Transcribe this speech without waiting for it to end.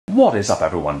What is up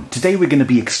everyone? Today we're going to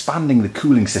be expanding the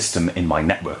cooling system in my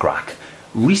network rack.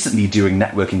 Recently during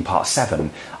networking part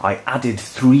 7, I added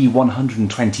 3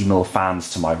 120mm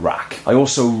fans to my rack. I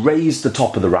also raised the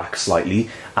top of the rack slightly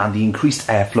and the increased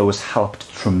airflow has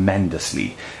helped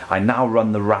tremendously. I now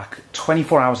run the rack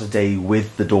 24 hours a day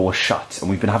with the door shut and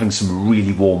we've been having some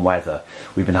really warm weather.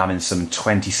 We've been having some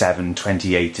 27,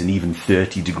 28 and even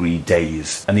 30 degree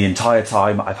days. And the entire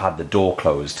time I've had the door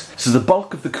closed. So the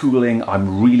bulk of the cooling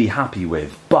I'm really happy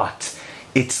with, but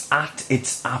it's at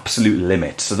its absolute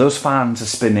limit. So those fans are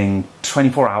spinning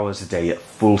 24 hours a day at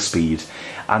full speed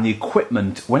and the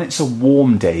equipment, when it's a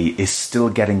warm day, is still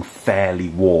getting fairly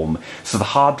warm. So the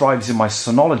hard drives in my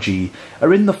Synology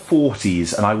are in the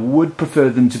 40s and I would prefer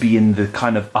them to be in the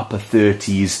kind of upper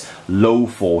 30s, low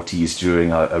 40s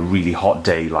during a really hot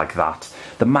day like that.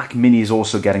 The Mac Mini is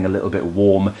also getting a little bit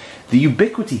warm. The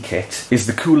Ubiquity kit is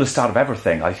the coolest out of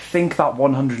everything. I think that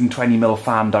 120mm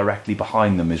fan directly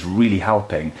behind them is really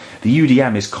helping. The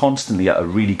UDM is constantly at a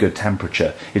really good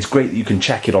temperature. It's great that you can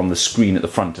check it on the screen at the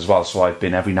front as well, so I've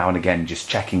been every now and again just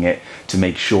checking it to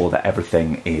make sure that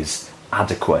everything is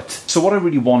adequate. So what I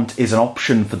really want is an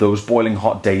option for those boiling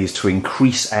hot days to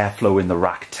increase airflow in the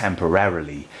rack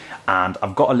temporarily, and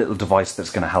I've got a little device that's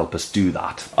going to help us do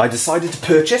that. I decided to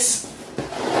purchase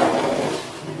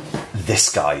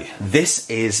this guy. This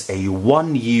is a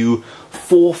 1U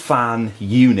 4-fan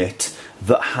unit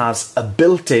that has a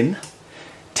built-in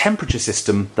temperature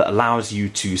system that allows you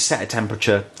to set a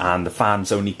temperature and the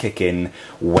fans only kick in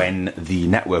when the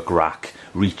network rack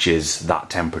reaches that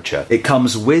temperature. It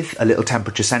comes with a little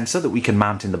temperature sensor that we can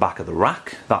mount in the back of the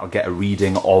rack. That'll get a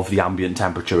reading of the ambient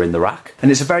temperature in the rack.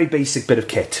 And it's a very basic bit of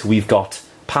kit. We've got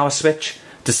power switch,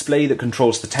 display that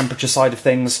controls the temperature side of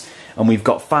things, and we've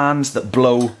got fans that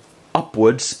blow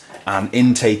upwards and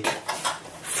intake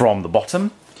from the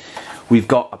bottom. We've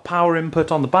got a power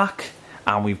input on the back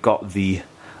and we've got the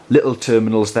little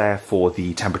terminals there for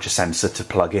the temperature sensor to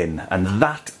plug in, and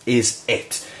that is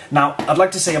it. Now, I'd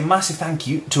like to say a massive thank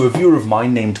you to a viewer of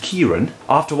mine named Kieron.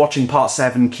 After watching part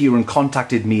 7, Kieron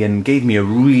contacted me and gave me a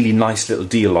really nice little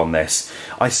deal on this.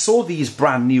 I saw these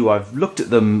brand new, I've looked at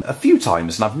them a few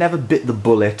times and I've never bit the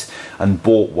bullet and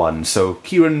bought one. So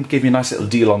Kieron gave me a nice little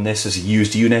deal on this as a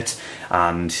used unit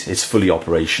and it's fully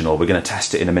operational. We're going to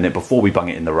test it in a minute before we bung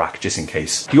it in the rack just in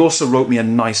case. He also wrote me a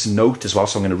nice note as well,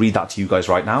 so I'm going to read that to you guys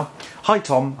right now. Hi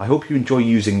Tom, I hope you enjoy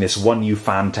using this 1U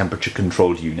fan temperature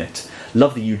controlled unit.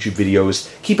 Love the YouTube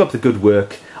videos, keep up the good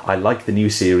work, I like the new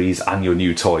series and your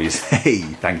new toys. Hey,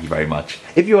 thank you very much.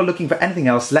 If you are looking for anything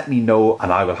else, let me know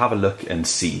and I will have a look and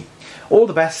see. All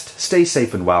the best, stay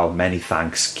safe and well, many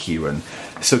thanks, Kieron.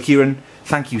 So Kieron,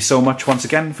 thank you so much once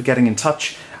again for getting in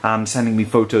touch and sending me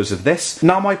photos of this.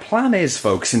 Now my plan is,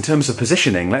 folks, in terms of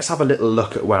positioning, let's have a little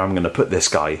look at where I'm going to put this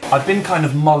guy. I've been kind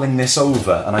of mulling this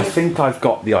over and I think I've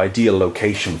got the ideal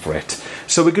location for it.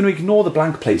 So we're going to ignore the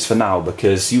blank plates for now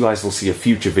because you guys will see a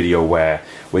future video where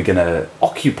we're going to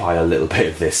occupy a little bit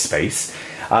of this space.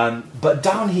 But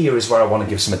down here is where I want to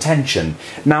give some attention.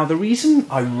 Now the reason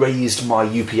I raised my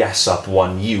UPS up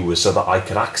 1U was so that I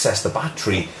could access the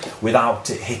battery without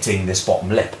it hitting this bottom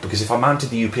lip, because if I mounted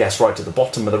the UPS right at the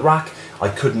bottom of the rack I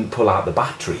couldn't pull out the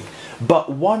battery.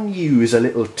 But 1U is a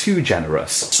little too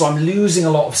generous, so I'm losing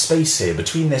a lot of space here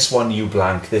between this 1U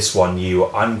blank, this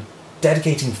 1U. I'm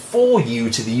dedicating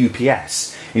 4U to the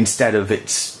UPS instead of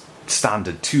its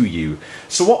standard 2U.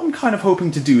 So what I'm kind of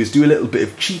hoping to do is do a little bit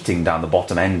of cheating down the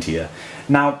bottom end here.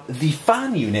 Now the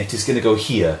fan unit is going to go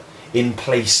here in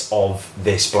place of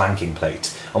this blanking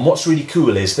plate, and what's really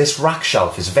cool is this rack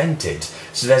shelf is vented,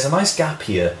 so there's a nice gap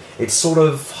here. It's sort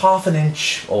of half an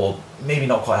inch, or maybe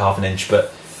not quite half an inch,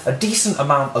 but a decent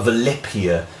amount of a lip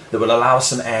here that will allow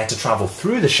some air to travel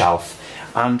through the shelf.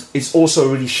 And it's also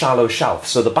a really shallow shelf,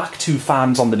 so the back 2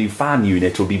 fans on the new fan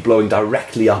unit will be blowing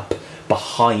directly up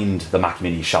behind the Mac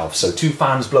Mini shelf. So 2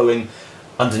 fans blowing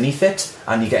underneath it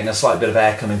and you're getting a slight bit of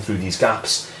air coming through these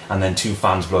gaps, and then 2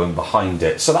 fans blowing behind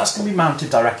it. So that's going to be mounted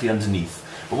directly underneath.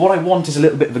 But what I want is a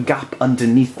little bit of a gap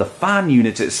underneath the fan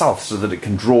unit itself so that it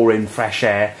can draw in fresh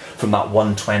air from that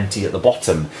 120 at the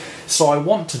bottom. So I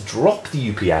want to drop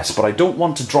the UPS, but I don't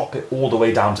want to drop it all the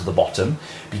way down to the bottom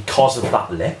because of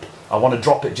that lip. I want to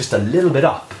drop it just a little bit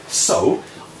up. So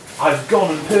I've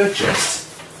gone and purchased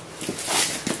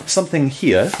something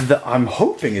here that I'm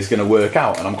hoping is going to work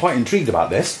out, and I'm quite intrigued about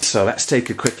this. So let's take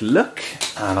a quick look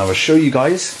and I will show you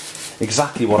guys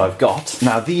exactly what I've got.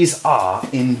 Now these are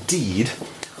indeed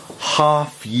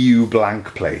half U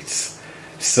blank plates.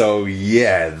 So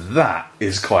yeah, that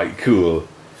is quite cool.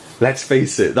 Let's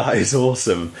face it, that is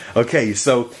awesome. Okay,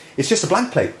 so it's just a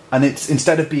blank plate, and it's,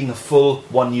 instead of being a full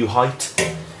 1U height,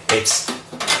 it's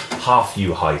half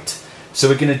U height. So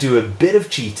we're going to do a bit of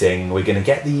cheating. We're going to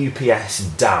get the UPS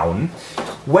down.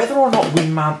 Whether or not we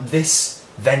mount this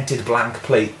vented blank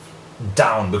plate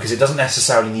down, because it doesn't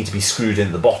necessarily need to be screwed in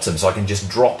at the bottom, so I can just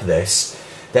drop this,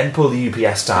 then pull the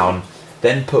UPS down,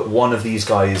 then put one of these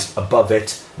guys above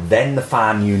it, then the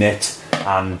fan unit,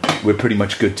 and we're pretty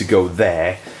much good to go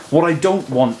there. What I don't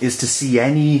want is to see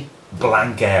any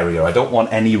blank area. I don't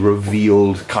want any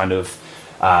revealed kind of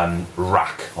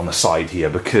rack on the side here,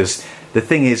 because the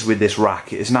thing is with this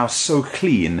rack, it is now so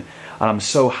clean and I'm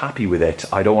so happy with it.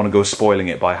 I don't want to go spoiling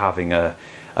it by having a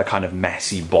kind of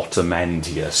messy bottom end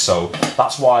here. So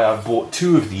that's why I've bought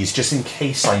 2 of these, just in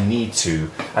case I need to.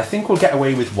 I think we'll get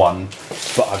away with 1,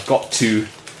 but I've got 2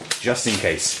 just in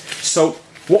case. So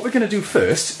what we're going to do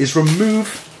first is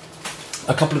remove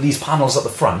a couple of these panels at the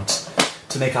front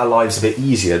to make our lives a bit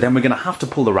easier. Then we're going to have to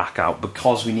pull the rack out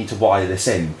because we need to wire this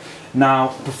in. Now,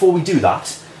 before we do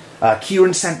that,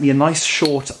 Kieron sent me a nice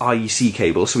short IEC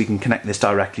cable so we can connect this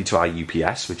directly to our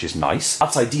UPS, which is nice.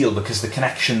 That's ideal because the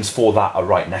connections for that are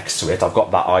right next to it. I've got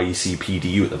that IEC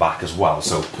PDU at the back as well,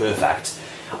 so perfect.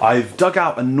 I've dug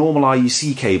out a normal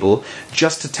IEC cable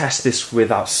just to test this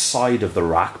with outside of the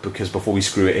rack, because before we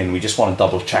screw it in, we just want to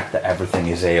double check that everything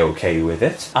is a-okay with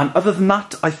it. And other than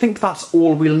that, I think that's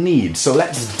all we'll need. So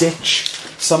let's ditch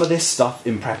some of this stuff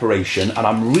in preparation, and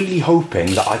I'm really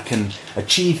hoping that I can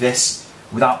achieve this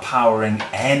without powering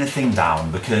anything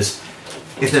down, because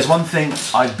if there's one thing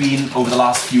I've been over the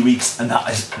last few weeks, and that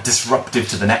is disruptive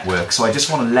to the network. So I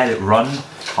just want to let it run.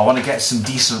 I want to get some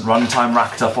decent runtime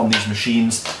racked up on these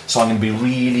machines, so I'm going to be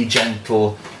really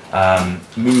gentle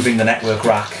moving the network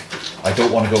rack. I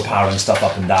don't want to go powering stuff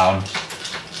up and down.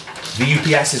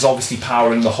 The UPS is obviously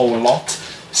powering the whole lot,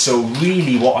 so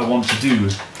really what I want to do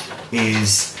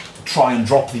is try and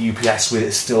drop the UPS with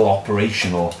it still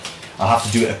operational. I'll have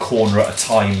to do it a corner at a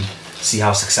time, see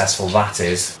how successful that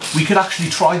is. We could actually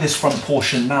try this front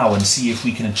portion now and see if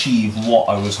we can achieve what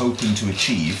I was hoping to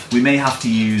achieve. We may have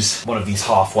to use one of these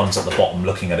half ones at the bottom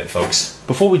looking at it, folks.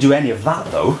 Before we do any of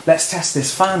that though, let's test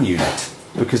this fan unit,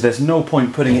 because there's no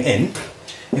point putting it in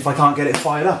if I can't get it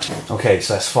fired up. Okay,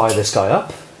 so let's fire this guy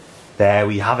up. There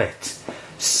we have it.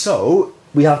 So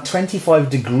we have 25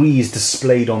 degrees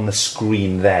displayed on the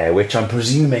screen there, which I'm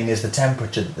presuming is the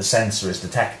temperature that the sensor is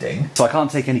detecting. So I can't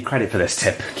take any credit for this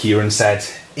tip. Kieron said,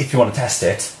 if you want to test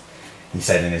it, he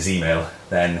said in his email,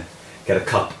 then get a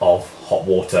cup of hot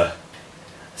water.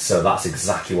 So that's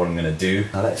exactly what I'm going to do.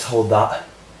 Now let's hold that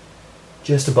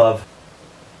just above.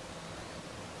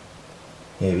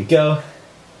 Here we go.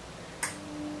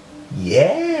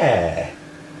 Yeah!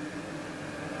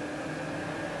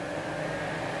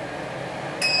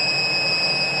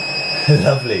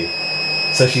 Lovely.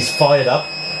 So she's fired up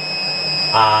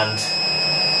and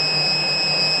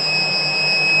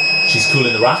she's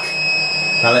cooling the rack.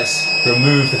 Now let's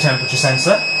remove the temperature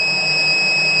sensor.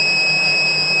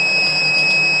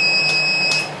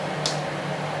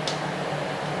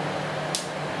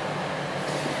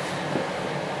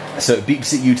 So it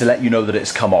beeps at you to let you know that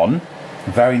it's come on.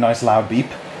 Very nice loud beep.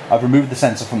 I've removed the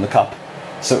sensor from the cup,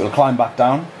 so it'll climb back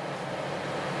down.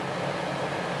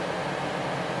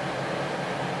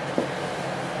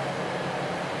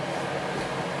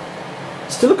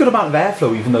 Still a good amount of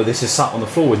airflow, even though this is sat on the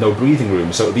floor with no breathing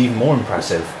room, so it'll be even more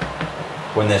impressive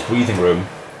when there's breathing room.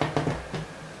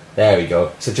 There we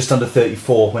go. So just under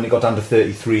 34. When it got down to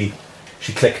 33,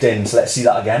 she clicked in. So let's see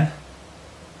that again.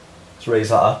 Let's raise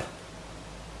that up.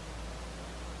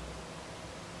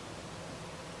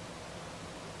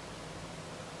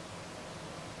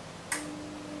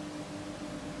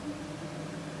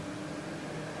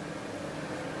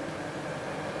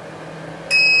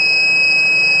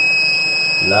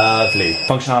 Lovely.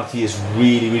 Functionality is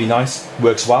really, really nice.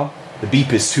 Works well. The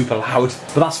beep is super loud,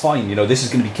 but that's fine. You know, this is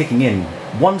going to be kicking in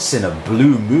once in a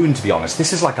blue moon, to be honest.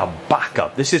 This is like a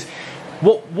backup. This is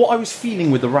what I was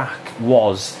feeling with the rack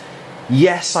was,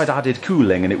 yes, I'd added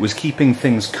cooling and it was keeping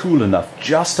things cool enough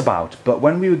just about, but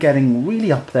when we were getting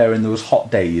really up there in those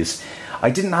hot days, I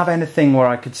didn't have anything where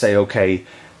I could say, okay,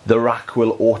 the rack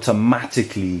will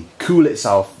automatically cool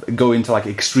itself, go into like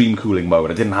extreme cooling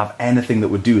mode. I didn't have anything that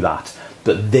would do that.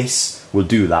 But this will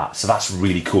do that, so that's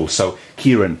really cool. So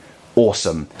Kieron,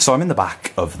 awesome. So I'm in the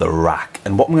back of the rack,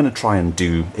 and what I'm going to try and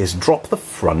do is drop the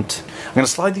front. I'm going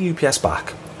to slide the UPS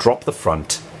back, drop the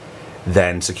front,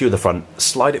 then secure the front,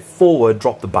 slide it forward,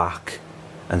 drop the back,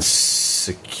 and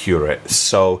secure it.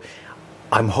 So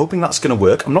I'm hoping that's going to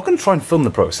work. I'm not going to try and film the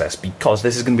process because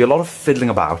this is going to be a lot of fiddling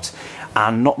about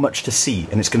and not much to see,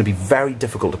 and it's going to be very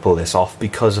difficult to pull this off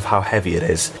because of how heavy it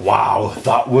is. Wow,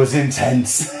 that was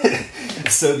intense.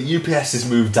 So the UPS is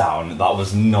moved down. That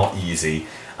was not easy.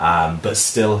 but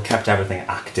still kept everything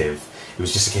active. It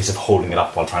was just a case of holding it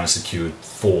up while trying to secure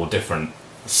 4 different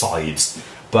sides.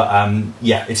 But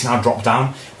yeah, it's now dropped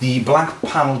down. The black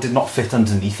panel did not fit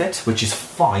underneath it, which is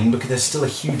fine because there's still a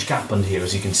huge gap under here,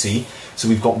 as you can see. So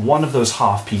we've got one of those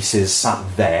half pieces sat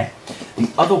there.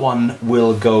 The other one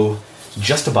will go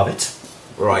just above it,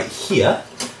 right here,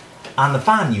 and the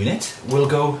fan unit will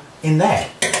go in there.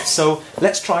 So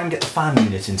let's try and get the fan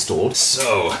unit installed.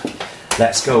 So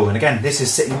let's go. And again, this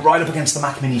is sitting right up against the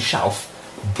Mac Mini shelf,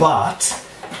 but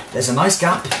there's a nice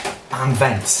gap and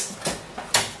vents.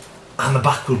 And the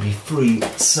back will be free,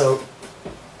 so,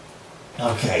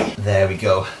 okay, there we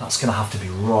go. That's gonna have to be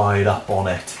right up on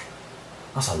it.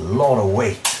 That's a lot of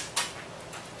weight.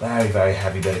 Very, very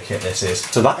heavy bit of kit this is.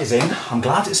 So that is in. I'm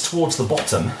glad it's towards the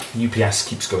bottom. UPS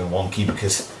keeps going wonky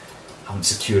because I haven't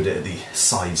secured it at the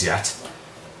sides yet.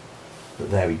 But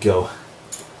there we go.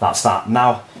 That's that.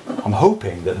 Now, I'm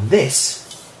hoping that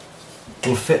this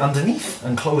will fit underneath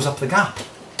and close up the gap.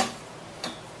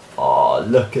 Oh,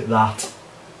 look at that.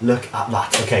 Look at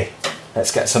that. Okay,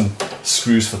 let's get some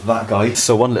screws for that guy.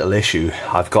 So one little issue,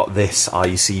 I've got this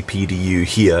IC PDU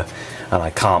here and I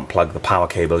can't plug the power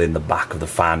cable in the back of the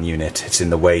fan unit. It's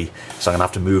in the way, so I'm gonna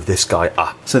have to move this guy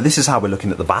up. So this is how we're looking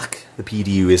at the back. The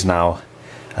PDU is now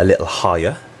a little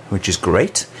higher, which is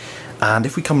great. And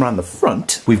if we come around the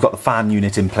front, we've got the fan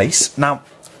unit in place. Now,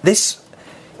 this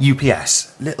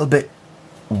UPS, a little bit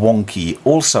wonky.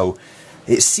 Also,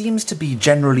 it seems to be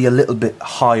generally a little bit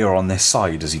higher on this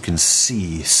side, as you can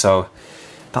see, so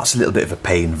that's a little bit of a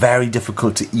pain. Very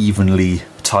difficult to evenly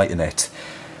tighten it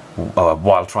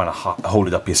while trying to hold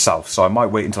it up yourself. So I might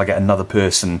wait until I get another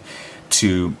person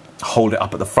to hold it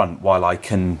up at the front while I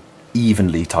can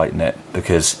evenly tighten it,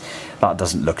 because that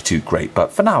doesn't look too great.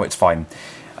 But for now, it's fine.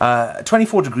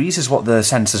 24 degrees is what the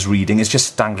sensor's reading. It's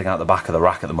just dangling out the back of the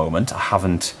rack at the moment. I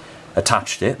haven't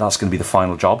attached it. That's going to be the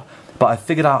final job. But I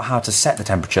figured out how to set the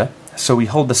temperature. So we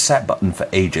hold the set button for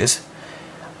ages,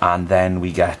 and then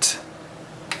we get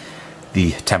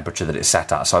the temperature that it's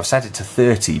set at. So I've set it to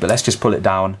 30, but let's just pull it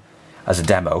down as a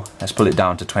demo. Let's pull it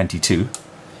down to 22.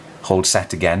 Hold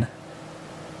set again.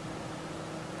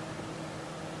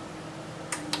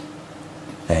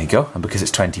 There you go. And because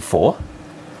it's 24,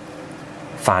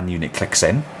 fan unit clicks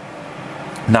in.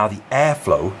 Now the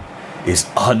airflow is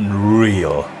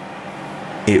unreal.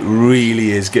 It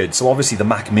really is good. So obviously the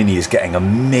Mac Mini is getting a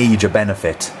major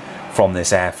benefit from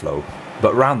this airflow,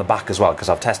 but around the back as well, because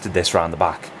I've tested this around the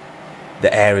back.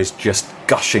 The air is just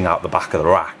gushing out the back of the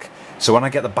rack. So when I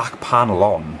get the back panel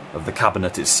on of the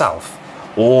cabinet itself,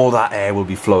 all that air will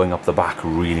be flowing up the back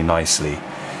really nicely.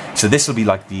 So this will be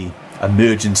like the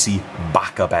emergency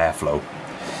backup airflow.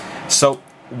 So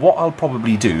what I'll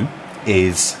probably do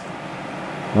is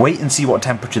wait and see what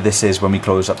temperature this is when we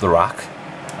close up the rack.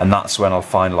 And that's when I'll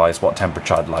finalise what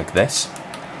temperature I'd like this.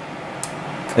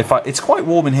 It's quite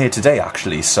warm in here today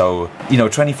actually, so, you know,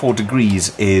 24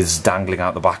 degrees is dangling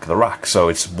out the back of the rack, so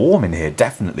it's warm in here,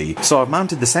 definitely. So I've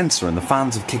mounted the sensor and the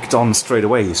fans have kicked on straight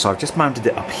away, so I've just mounted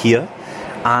it up here,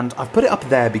 and I've put it up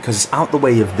there because it's out the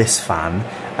way of this fan,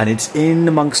 and it's in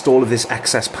amongst all of this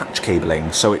excess patch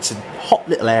cabling, so it's a hot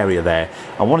little area there.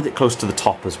 I wanted it close to the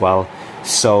top as well,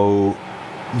 so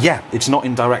yeah, it's not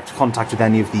in direct contact with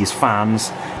any of these fans.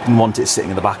 Didn't want it sitting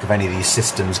in the back of any of these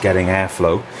systems getting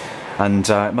airflow. And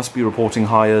it must be reporting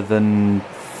higher than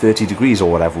 30 degrees or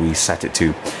whatever we set it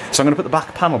to. So I'm going to put the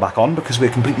back panel back on because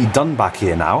we're completely done back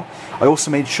here now. I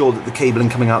also made sure that the cabling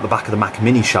coming out the back of the Mac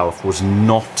Mini shelf was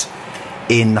not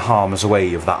in harm's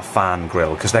way of that fan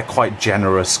grill, because they're quite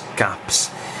generous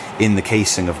gaps in the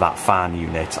casing of that fan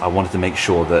unit. I wanted to make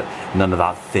sure that none of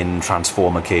that thin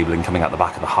transformer cabling coming out the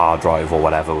back of the hard drive or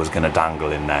whatever was going to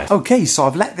dangle in there. Okay, so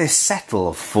I've let this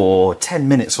settle for 10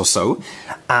 minutes or so,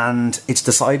 and it's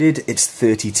decided it's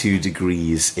 32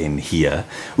 degrees in here.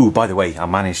 Ooh, by the way, I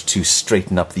managed to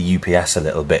straighten up the UPS a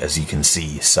little bit, as you can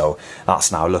see, so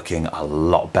that's now looking a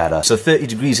lot better. So 30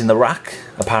 degrees in the rack,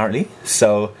 apparently.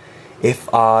 So if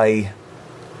I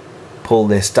pull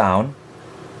this down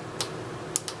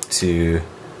to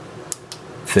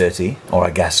 30, or I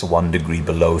guess 1 degree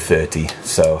below 30,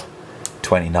 so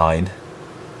 29,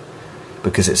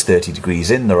 because it's 30 degrees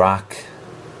in the rack,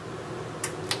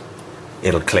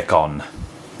 it'll click on.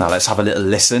 Now let's have a little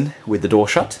listen with the door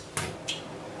shut.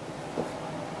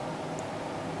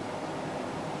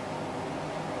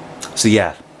 So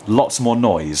yeah, lots more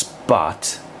noise,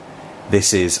 but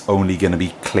this is only going to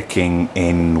be clicking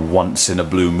in once in a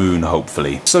blue moon,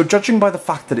 hopefully. So judging by the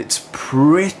fact that it's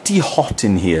pretty hot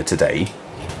in here today,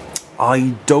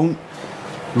 I don't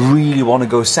really want to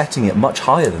go setting it much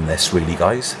higher than this, really,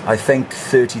 guys. I think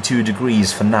 32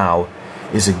 degrees for now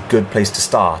is a good place to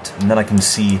start, and then I can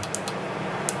see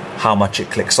how much it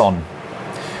clicks on,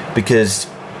 because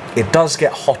it does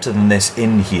get hotter than this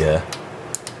in here,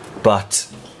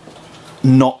 but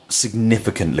not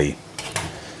significantly.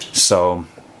 So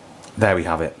there we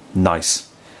have it.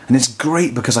 Nice. And it's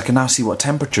great because I can now see what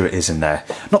temperature it is in there.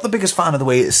 Not the biggest fan of the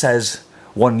way it says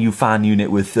 1U fan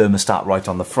unit with thermostat right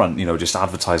on the front, you know, just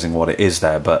advertising what it is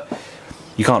there, but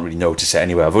you can't really notice it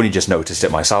anyway. I've only just noticed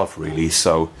it myself, really,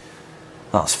 so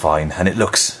that's fine. And it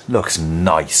looks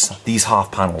nice. These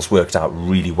half panels worked out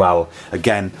really well.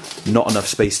 Again, not enough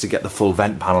space to get the full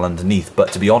vent panel underneath,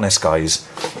 but to be honest, guys,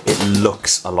 it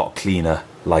looks a lot cleaner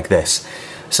like this.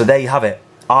 So there you have it.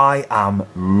 I am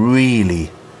really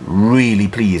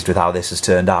pleased with how this has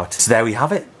turned out. So there we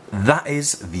have it. That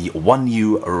is the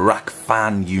 1U rack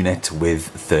fan unit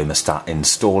with thermostat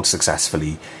installed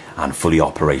successfully and fully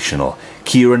operational.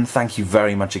 Kieron, thank you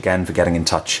very much again for getting in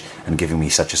touch and giving me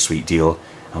such a sweet deal.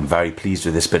 I'm very pleased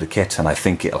with this bit of kit, and I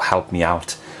think it'll help me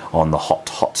out on the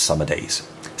hot summer days.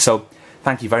 So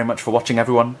thank you very much for watching,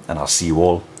 everyone, and I'll see you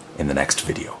all in the next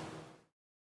video.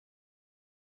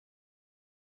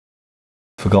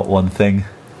 Forgot one thing.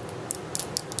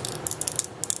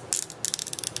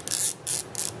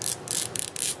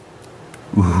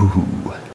 Ooh.